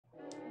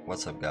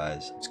What's up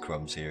guys, it's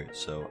Crumbs here.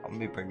 So I'm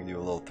going to be bringing you a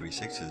little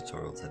 360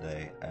 tutorial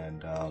today,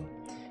 and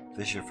if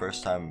this is your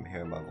first time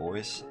hearing my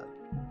voice,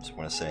 I just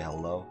want to say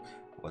hello.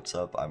 What's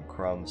up, I'm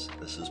Crumbs,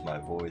 this is my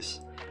voice,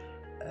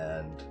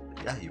 and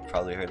yeah, you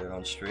probably heard it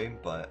on stream,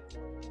 but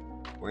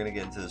we're going to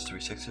get into this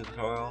 360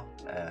 tutorial,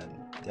 and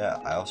yeah,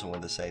 I also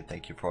wanted to say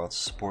thank you for all the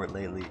support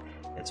lately.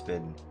 It's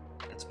been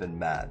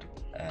mad,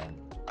 and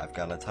I've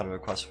gotten a ton of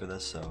requests for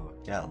this, so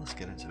yeah, let's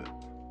get into it.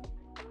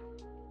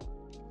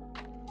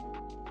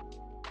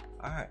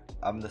 Alright,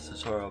 I'm in this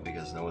tutorial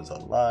because no one's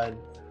online,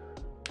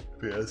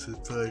 because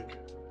it's like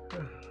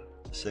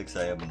 6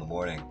 a.m. in the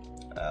morning.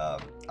 I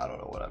don't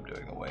know what I'm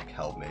doing awake,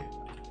 help me.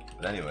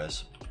 But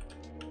anyways,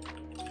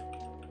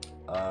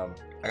 I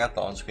got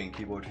the on-screen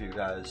keyboard for you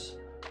guys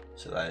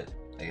so that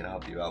I can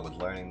help you out with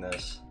learning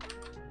this.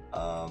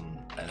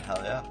 And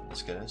hell yeah,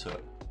 let's get into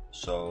it.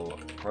 So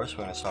first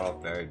we're going to start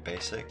off very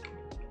basic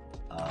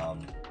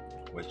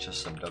with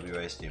just some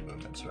WASD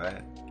movements,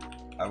 right?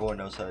 Everyone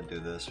knows how to do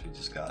this. We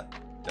just got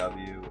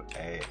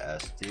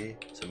WASD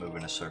to move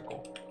in a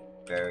circle.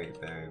 Very,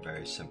 very,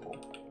 very simple,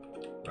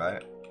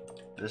 right?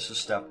 This is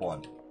step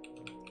one.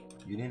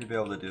 You need to be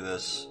able to do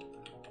this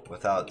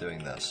without doing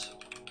this,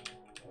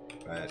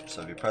 right?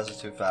 So if you press it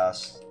too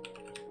fast,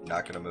 you're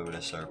not going to move in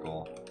a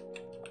circle.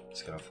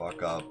 It's going to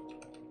fuck up.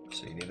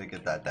 So you need to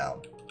get that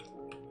down.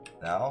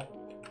 Now,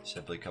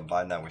 simply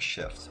combine that with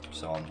shift.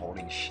 So I'm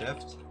holding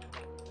shift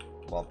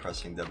while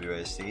pressing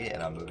WASD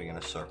and I'm moving in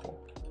a circle.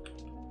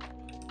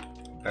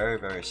 Very,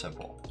 very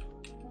simple.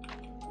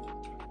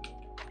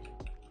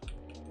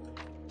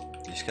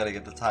 You just gotta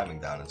get the timing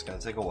down. It's gonna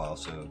take a while,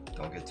 so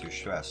don't get too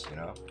stressed, you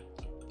know?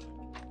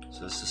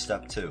 So this is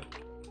step two.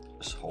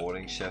 Just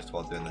holding shift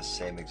while doing the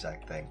same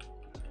exact thing.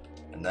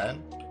 And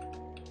then,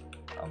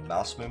 a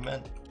mouse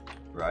movement,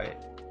 right?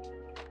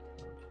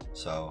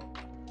 So,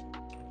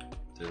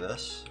 do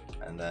this,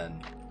 and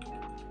then,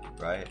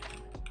 right?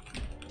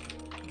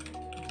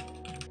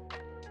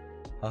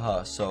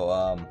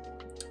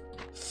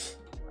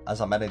 As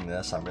I'm editing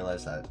this, I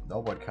realized that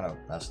Nobody kind of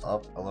messed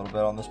up a little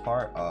bit on this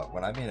part.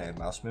 When I mean a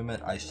mouse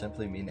movement, I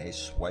simply mean a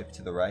swipe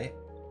to the right.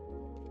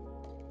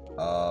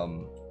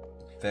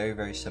 Very,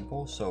 very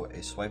simple. So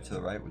a swipe to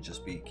the right would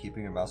just be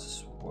keeping your mouse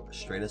as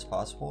straight as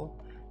possible,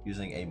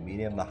 using a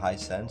medium to high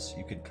sense.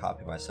 You could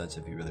copy my sense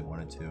if you really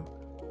wanted to.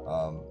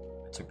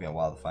 It took me a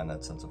while to find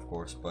that sense, of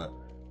course, but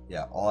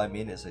yeah, all I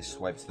mean is a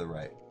swipe to the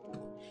right.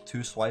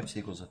 2 swipes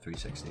equals a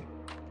 360.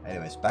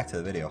 Anyways, back to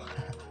the video.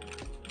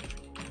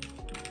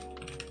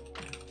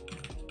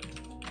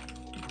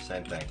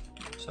 Same thing.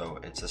 So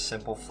it's a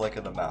simple flick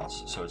of the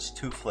mouse. So it's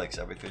 2 flicks.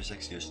 Every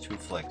 360 is 2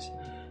 flicks.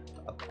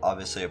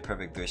 Obviously, a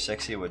perfect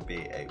 360 would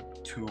be a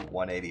 2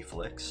 180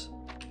 flicks.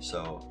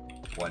 So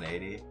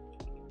 180,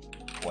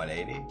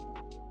 180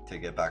 to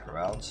get back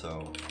around.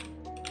 So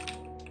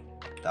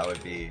that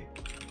would be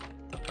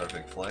the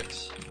perfect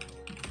flicks.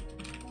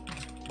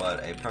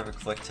 But a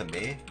perfect flick to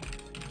me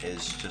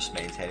is just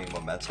maintaining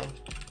momentum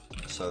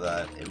so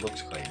that it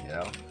looks clean, you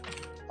know?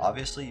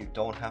 Obviously, you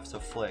don't have to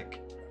flick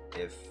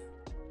if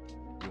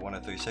you want a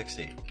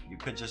 360. You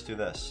could just do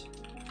this,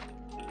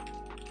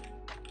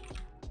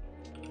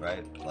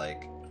 right?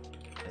 Like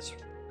it's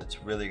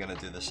really gonna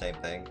do the same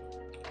thing.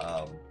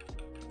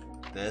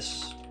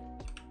 This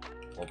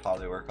will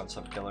probably work on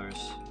some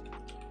killers,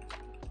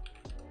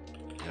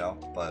 you know,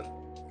 but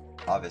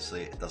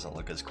obviously it doesn't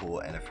look as cool.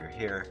 And if you're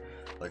here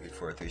looking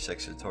for a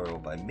 360 tutorial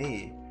by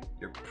me,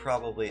 you're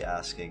probably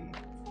asking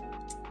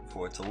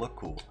for it to look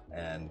cool.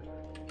 And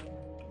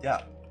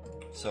yeah,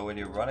 so when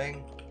you're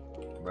running,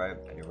 right,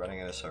 and you're running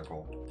in a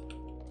circle,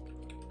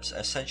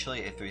 essentially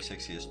a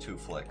 360 is 2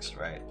 flicks,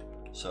 right?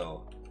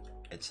 So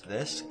it's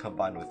this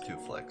combined with 2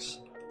 flicks.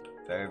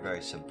 Very,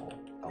 very simple.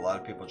 A lot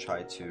of people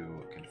try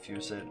to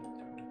confuse it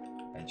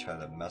and try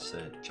to mess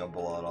it,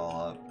 jumble it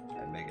all up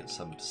and make it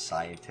some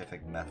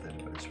scientific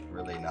method, but it's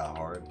really not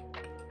hard,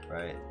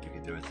 right? You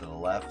can do it to the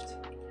left,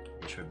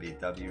 which would be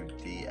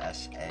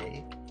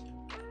WDSA,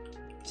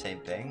 same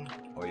thing,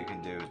 or you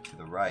can do it to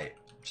the right,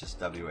 which is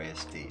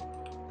WASD.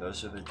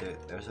 Those are the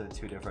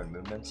 2 different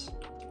movements.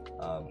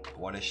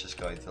 One is just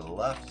going to the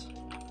left,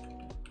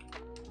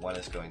 one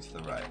is going to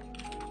the right.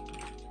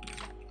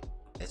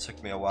 It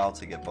took me a while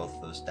to get both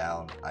of those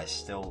down. I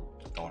still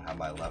don't have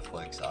my left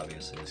legs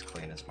obviously as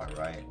clean as my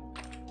right.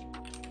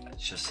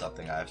 It's just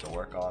something I have to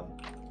work on.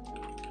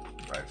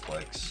 Right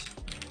flicks,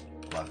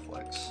 left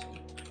flicks.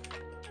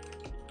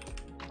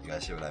 You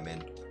guys see what I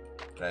mean?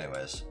 But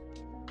anyways,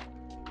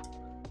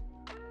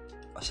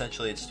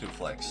 essentially it's 2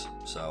 flicks.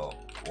 So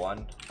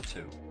 1,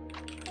 2,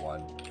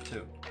 1,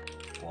 2,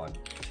 1,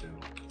 2,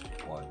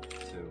 1,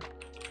 2,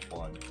 1, 2,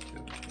 1, 2,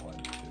 1,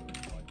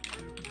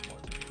 2,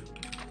 1,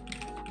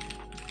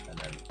 2. And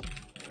then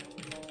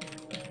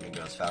you can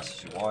go as fast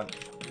as you want.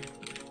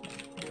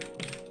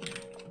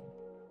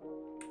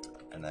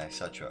 And then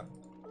etc.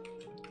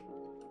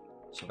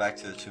 So back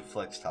to the 2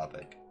 flicks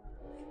topic.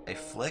 A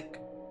flick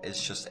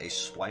is just a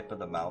swipe of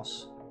the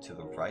mouse to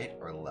the right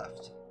or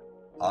left.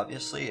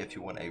 Obviously, if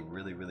you want a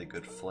really, really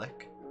good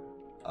flick,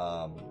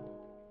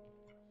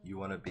 you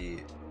want to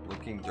be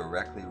looking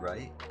directly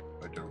right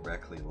or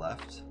directly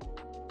left.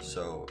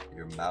 So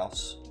your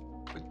mouse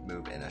would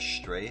move in a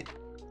straight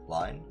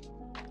line,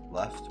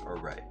 left or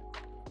right.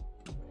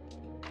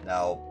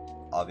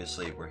 Now,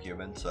 obviously we're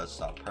human, so that's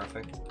not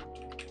perfect.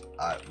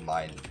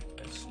 Mine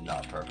is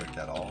not perfect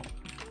at all.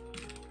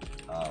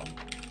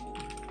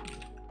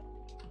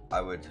 I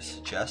would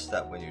suggest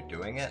that when you're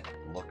doing it,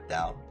 look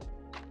down.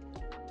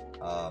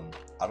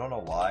 I don't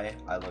know why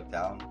I look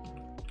down.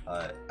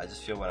 I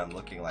just feel when I'm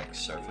looking like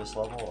surface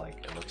level,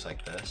 like it looks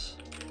like this.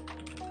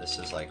 This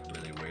is like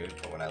really weird,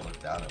 but when I look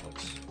down, it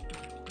looks,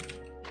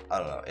 I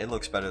don't know, it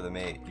looks better than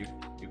me. You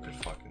could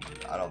fucking,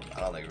 I don't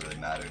think it really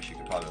matters. You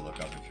could probably look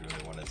up if you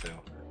really wanted to,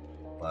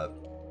 but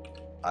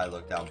I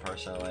look down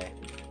personally.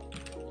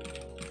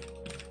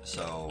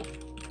 So,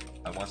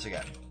 and once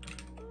again,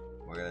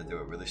 we're gonna do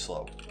it really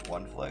slow.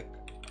 1 flick,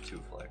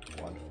 2 flick,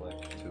 1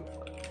 flick, 2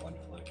 flick, 1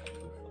 flick, 2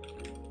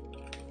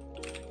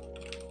 flick.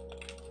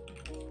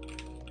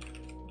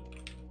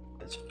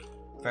 It's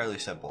fairly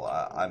simple.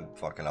 I'm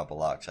fucking up a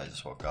lot because I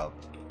just woke up.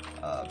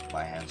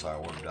 My hands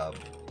aren't warmed up,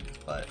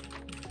 but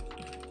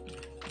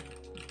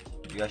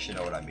you guys should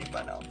know what I mean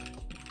by now.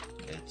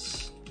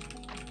 It's,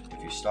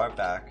 if you start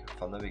back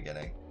from the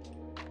beginning,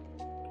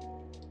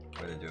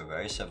 we're going to do a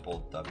very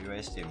simple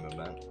WASD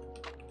movement,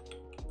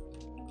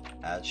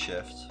 add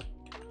shift,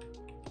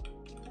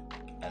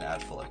 and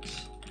add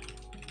flicks.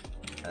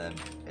 And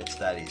it's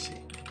that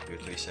easy. You're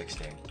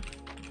 316.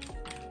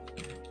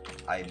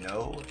 I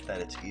know that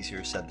it's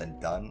easier said than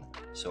done,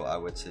 so I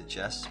would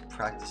suggest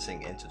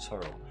practicing in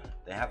tutorial.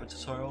 They have a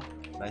tutorial,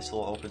 nice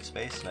little open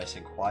space, nice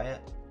and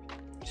quiet.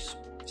 Just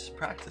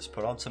practice,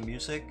 put on some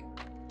music,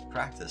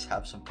 practice,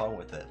 have some fun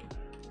with it.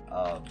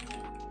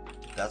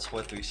 That's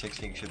what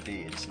 316 should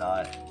be. It's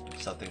not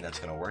something that's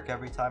going to work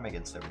every time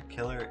against every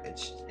killer.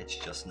 It's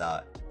just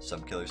not.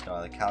 Some killers know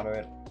how to counter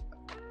it,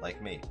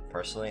 like me.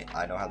 Personally,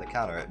 I know how to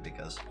counter it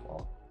because,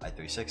 well, I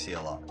 360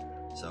 a lot.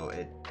 So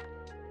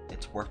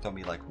it's worked on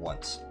me like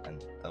once,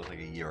 and that was like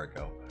a year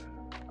ago.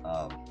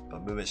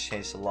 But movement's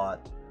changed a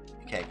lot.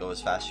 You can't go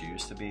as fast as you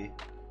used to be,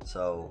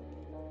 so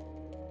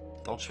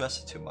don't stress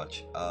it too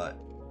much.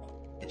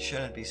 It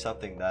shouldn't be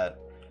something that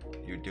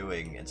you're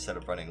doing instead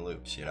of running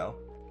loops, you know?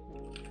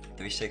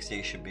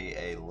 360 should be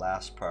a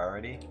last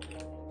priority,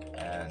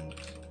 and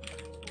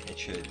it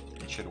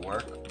should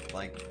work.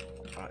 Like,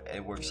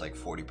 it works like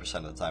 40%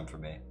 of the time for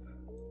me.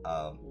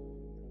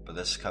 But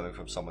this is coming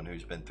from someone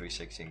who's been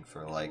 360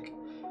 for like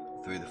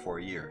 3 to 4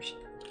 years,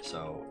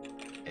 so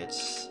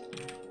it's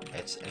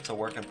a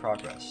work in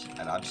progress,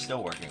 and I'm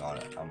still working on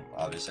it.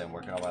 I'm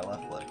working on my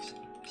left legs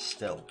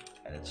still,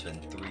 and it's been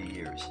 3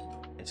 years.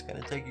 It's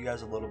gonna take you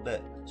guys a little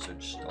bit, so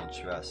just don't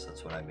stress.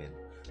 That's what I mean.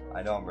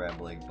 I know I'm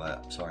rambling,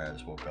 but I'm sorry, I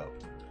just woke up.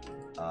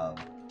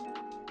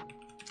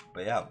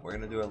 But yeah, we're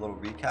gonna do a little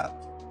recap,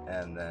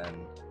 and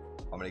then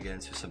I'm gonna get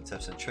into some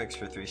tips and tricks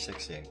for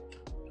 360.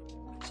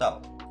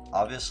 So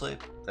obviously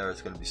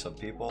there's gonna be some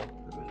people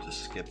who will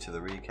just skip to the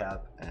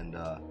recap, and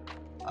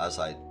as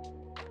I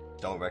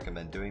don't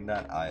recommend doing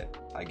that,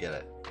 I get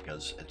it,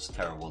 because it's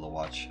terrible to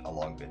watch a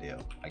long video.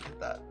 I get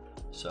that.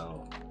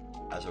 So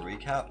as a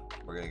recap,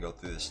 we're gonna go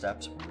through the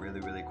steps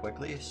really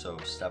quickly. So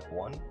step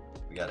 1,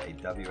 we got a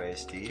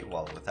WASD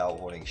without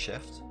holding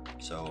shift.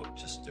 So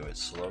just do it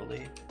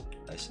slowly,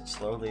 nice and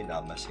slowly,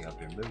 not messing up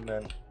your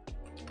movement.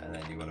 And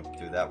then you want to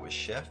do that with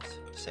shift,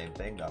 same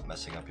thing, not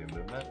messing up your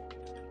movement.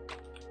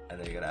 And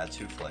then you're gonna add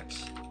 2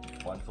 flicks.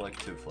 1 flick,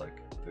 2 flick,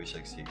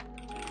 360.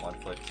 1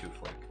 flick, 2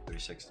 flick,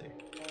 360.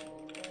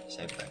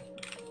 Same thing.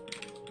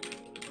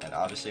 And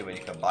obviously when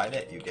you combine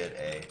it, you get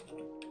a,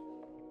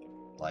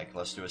 like,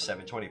 let's do a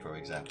 720 for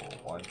example.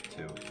 1,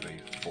 2, 3,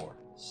 4,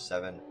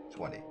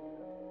 720.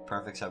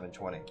 Perfect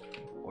 720.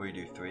 Or you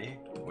do 3,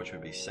 which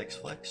would be 6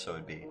 flicks, so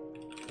it'd be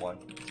 1,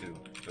 2,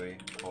 3,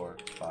 4,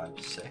 5,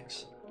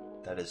 6.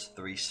 That is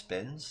 3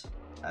 spins,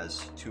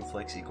 as 2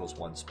 flicks equals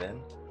 1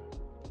 spin,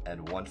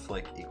 and 1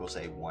 flick equals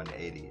a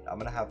 180. I'm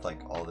gonna have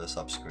like all this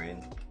on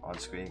screen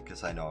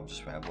because I know I'm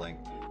just rambling.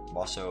 I'm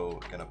also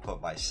gonna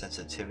put my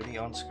sensitivity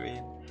on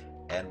screen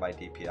and my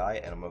DPI,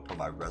 and I'm gonna put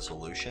my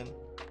resolution.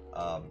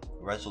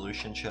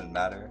 Resolution shouldn't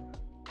matter.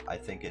 I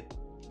think it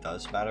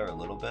does matter a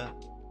little bit,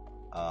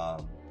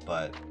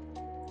 but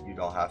you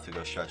don't have to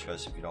go stretch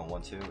this if you don't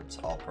want to. It's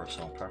all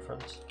personal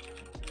preference.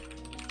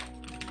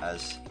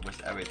 As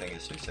with everything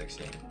is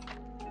 316.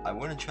 I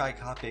wouldn't try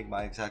copying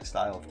my exact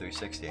style of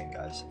 316,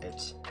 guys.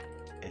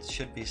 It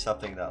should be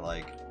something that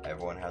like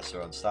everyone has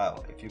their own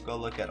style. If you go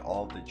look at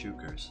all the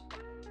jukers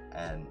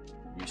and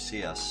you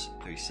see us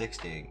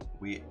 360,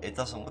 it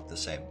doesn't look the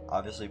same.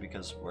 Obviously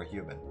because we're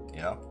human,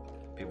 you know?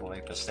 People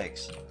make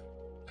mistakes.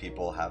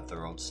 People have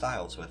their own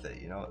styles with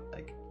it, you know?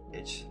 Like,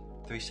 it's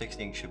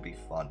 360 should be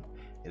fun.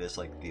 It is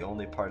like the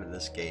only part of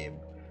this game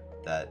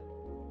that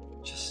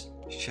just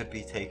should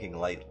be taken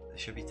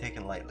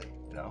lightly,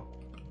 you know?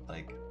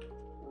 Like,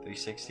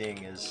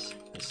 360 is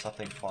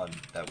something fun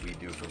that we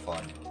do for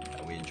fun,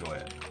 and we enjoy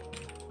it.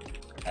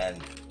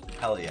 And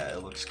hell yeah,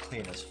 it looks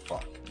clean as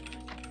fuck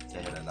to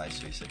hit a nice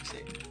 360.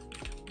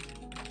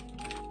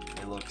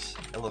 It looks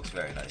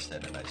very nice to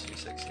hit a nice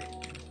 360.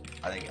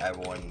 I think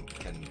everyone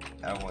can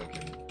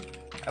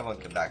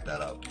back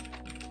that up.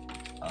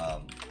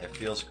 It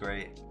feels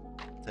great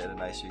to hit a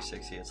nice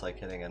 360. It's like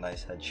hitting a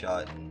nice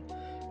headshot in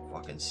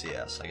fucking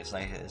CS. Like it's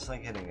like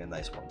hitting a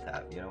nice one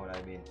tap. You know what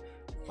I mean?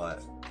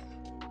 But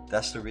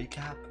that's the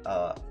recap.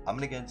 I'm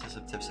gonna get into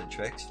some tips and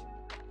tricks.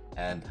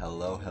 And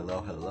hello.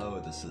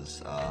 This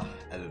is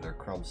Editor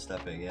Chrome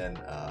stepping in.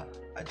 I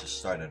just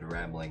started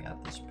rambling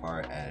at this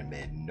part and it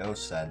made no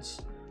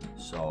sense.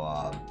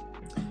 So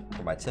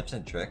for my tips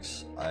and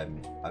tricks,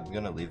 I'm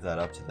gonna leave that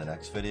up to the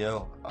next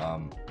video.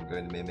 I'm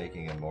going to be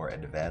making a more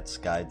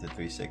advanced guide to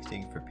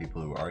 360 for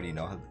people who already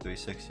know how to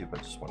 360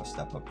 but just want to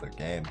step up their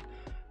game.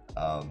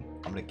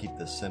 I'm gonna keep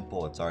this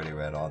simple. It's already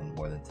read on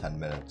more than 10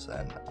 minutes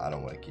and I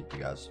don't want to keep you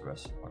guys the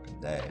rest of the fucking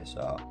day.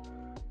 So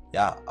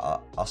yeah,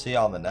 I'll see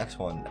y'all on the next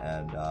one,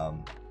 and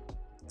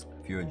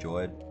if you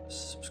enjoyed,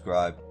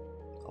 subscribe,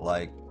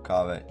 like,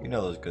 comment, you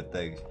know those good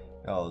things,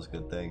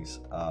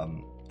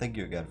 thank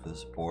you again for the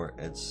support.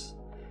 It's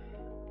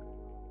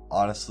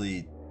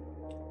honestly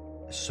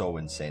so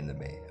insane to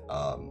me,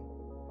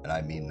 and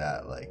I mean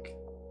that, like,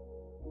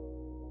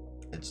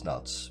 it's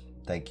nuts.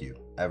 Thank you,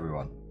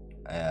 everyone,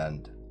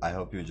 and I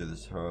hope you enjoyed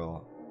this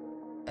tutorial,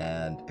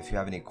 and if you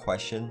have any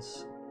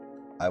questions,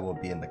 I will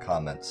be in the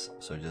comments,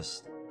 so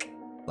just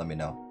let me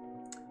know.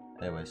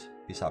 Anyways,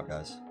 peace out,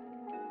 guys.